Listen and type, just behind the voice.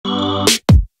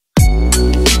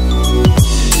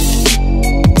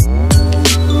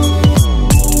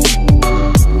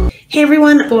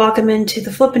to welcome into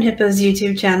the Flippin' Hippos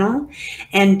YouTube channel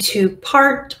and to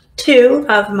part 2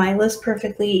 of my List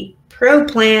Perfectly Pro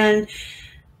Plan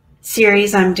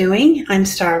series I'm doing. I'm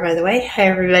Star, by the way. Hi,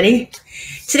 everybody.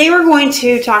 Today we're going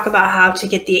to talk about how to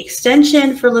get the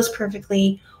extension for List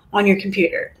Perfectly on your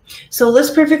computer. So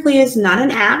List Perfectly is not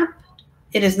an app.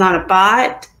 It is not a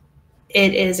bot.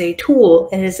 It is a tool.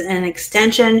 It is an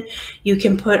extension you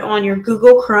can put on your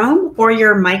Google Chrome or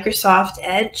your Microsoft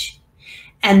Edge,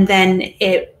 and then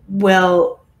it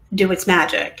will do its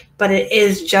magic. But it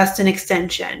is just an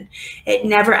extension. It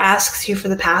never asks you for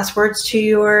the passwords to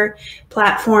your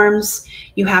platforms.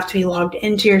 You have to be logged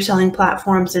into your selling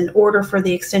platforms in order for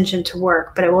the extension to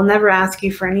work, but it will never ask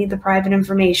you for any of the private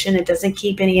information. It doesn't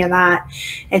keep any of that.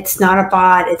 It's not a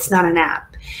bot. It's not an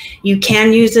app. You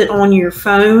can use it on your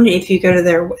phone if you go to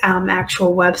their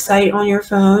actual website on your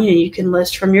phone, and you can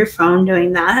list from your phone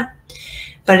doing that,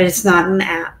 but it's not an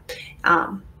app.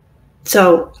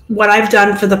 So what I've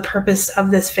done for the purpose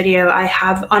of this video, I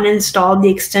have uninstalled the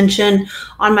extension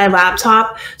on my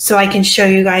laptop so I can show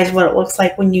you guys what it looks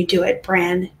like when you do it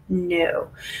brand new.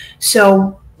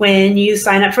 So when you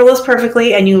sign up for List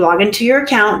Perfectly and you log into your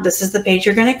account, this is the page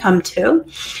you're going to come to,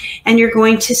 and you're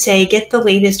going to say get the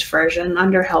latest version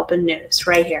under help and news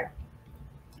right here.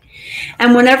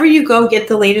 And whenever you go get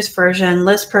the latest version,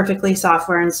 List Perfectly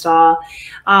software install,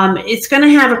 it's going to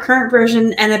have a current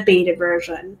version and a beta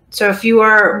version. So if you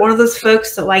are one of those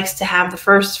folks that likes to have the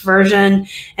first version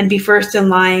and be first in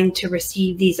line to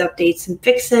receive these updates and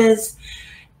fixes,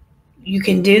 you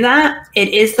can do that. It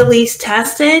is the least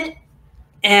tested,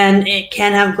 and it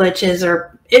can have glitches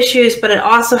or issues, but it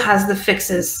also has the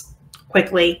fixes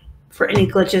quickly for any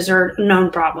glitches or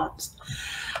known problems.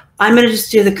 I'm going to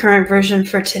just do the current version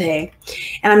for today,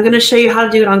 and I'm going to show you how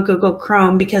to do it on Google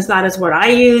Chrome because that is what I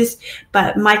use,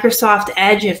 but Microsoft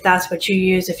Edge, if that's what you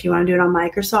use, if you want to do it on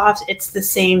Microsoft, it's the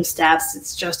same steps.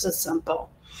 It's just as simple.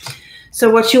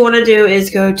 So what you want to do is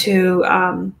go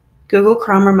to Google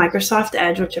Chrome or Microsoft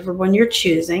Edge, whichever one you're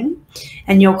choosing,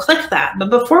 and you'll click that. But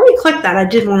before we click that, I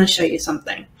did want to show you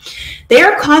something. They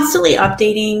are constantly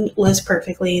updating List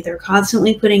Perfectly. They're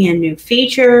constantly putting in new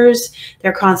features.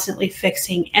 They're constantly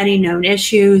fixing any known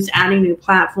issues, adding new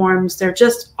platforms. They're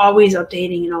just always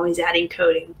updating and always adding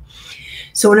coding.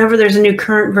 So whenever there's a new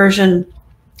current version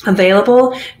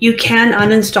available, you can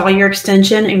uninstall your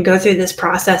extension and go through this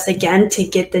process again to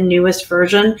get the newest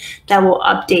version that will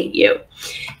update you.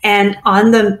 And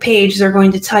on the page, they're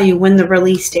going to tell you when the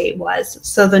release date was.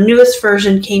 So the newest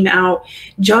version came out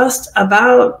just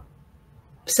about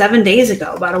 7 days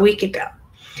ago, about a week ago.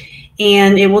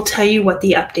 And it will tell you what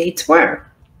the updates were,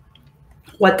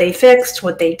 what they fixed,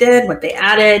 what they did, what they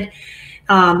added.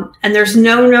 And there's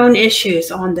no known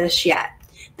issues on this yet.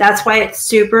 That's why it's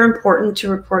super important to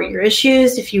report your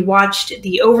issues. If you watched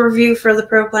the overview for the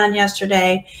Pro Plan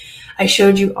yesterday, I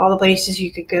showed you all the places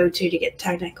you could go to get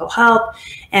technical help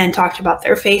and talked about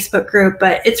their Facebook group.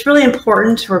 But it's really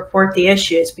important to report the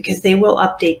issues because they will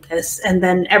update this, and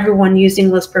then everyone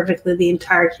using List Perfectly, the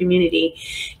entire community,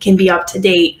 can be up to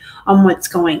date on what's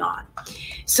going on.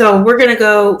 So we're going to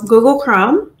go Google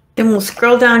Chrome. Then we'll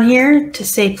scroll down here to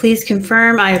say, please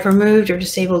confirm I have removed or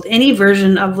disabled any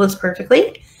version of List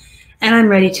Perfectly, and I'm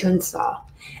ready to install.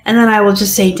 And then I will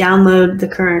just say download the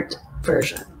current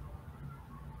version.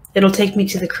 It'll take me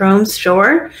to the Chrome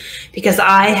store because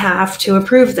I have to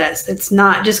approve this. It's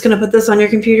not just going to put this on your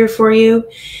computer for you.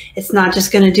 It's not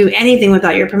just going to do anything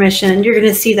without your permission. And you're going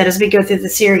to see that as we go through the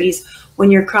series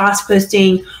when you're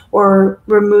cross-posting or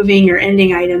removing or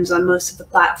ending items on most of the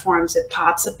platforms. It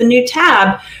pops up a new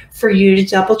tab for you to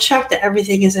double check that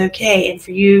everything is okay and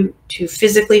for you to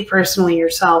physically, personally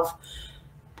yourself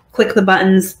click the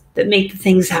buttons that make the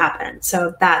things happen.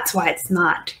 So that's why it's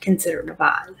not considered a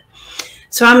bot.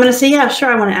 So I'm going to say, yeah, sure,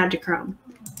 I want to add to Chrome.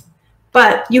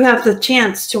 But you have the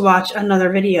chance to watch another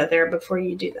video there before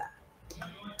you do that.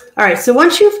 All right, so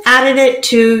once you've added it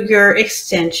to your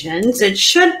extensions, it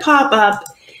should pop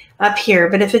up here.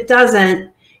 But if it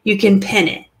doesn't, you can pin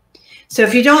it. So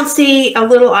if you don't see a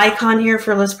little icon here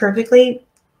for List Perfectly,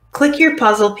 click your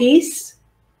puzzle piece,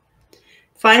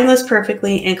 find List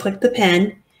Perfectly, and click the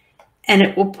pin, and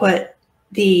it will put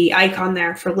the icon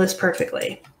there for List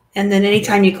Perfectly. And then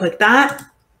anytime you click that,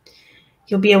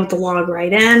 you'll be able to log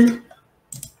right in,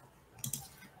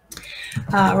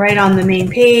 right on the main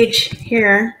page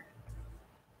here.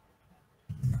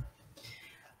 I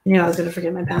knew I was going to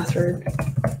forget my password.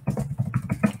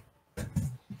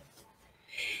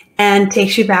 And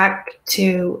takes you back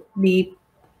to the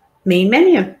main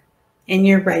menu, and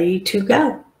you're ready to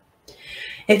go.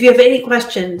 If you have any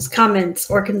questions, comments,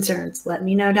 or concerns, let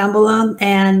me know down below.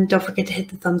 And don't forget to hit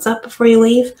the thumbs up before you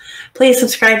leave. Please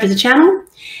subscribe to the channel.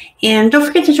 And don't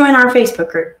forget to join our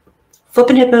Facebook group,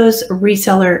 Flippin' Hippos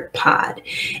Reseller Pod.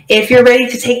 If you're ready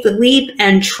to take the leap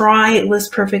and try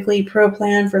List Perfectly Pro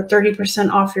Plan for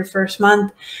 30% off your first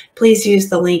month, please use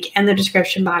the link in the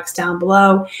description box down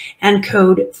below and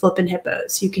code Flippin'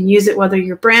 Hippos. You can use it whether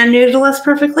you're brand new to List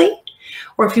Perfectly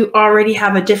or if you already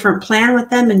have a different plan with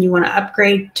them and you want to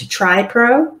upgrade to Try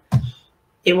Pro.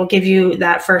 It will give you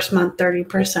that first month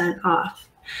 30% off.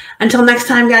 Until next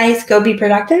time, guys, go be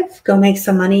productive, go make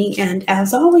some money, and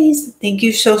as always, thank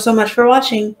you so much for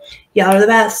watching. Y'all are the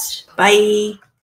best. Bye.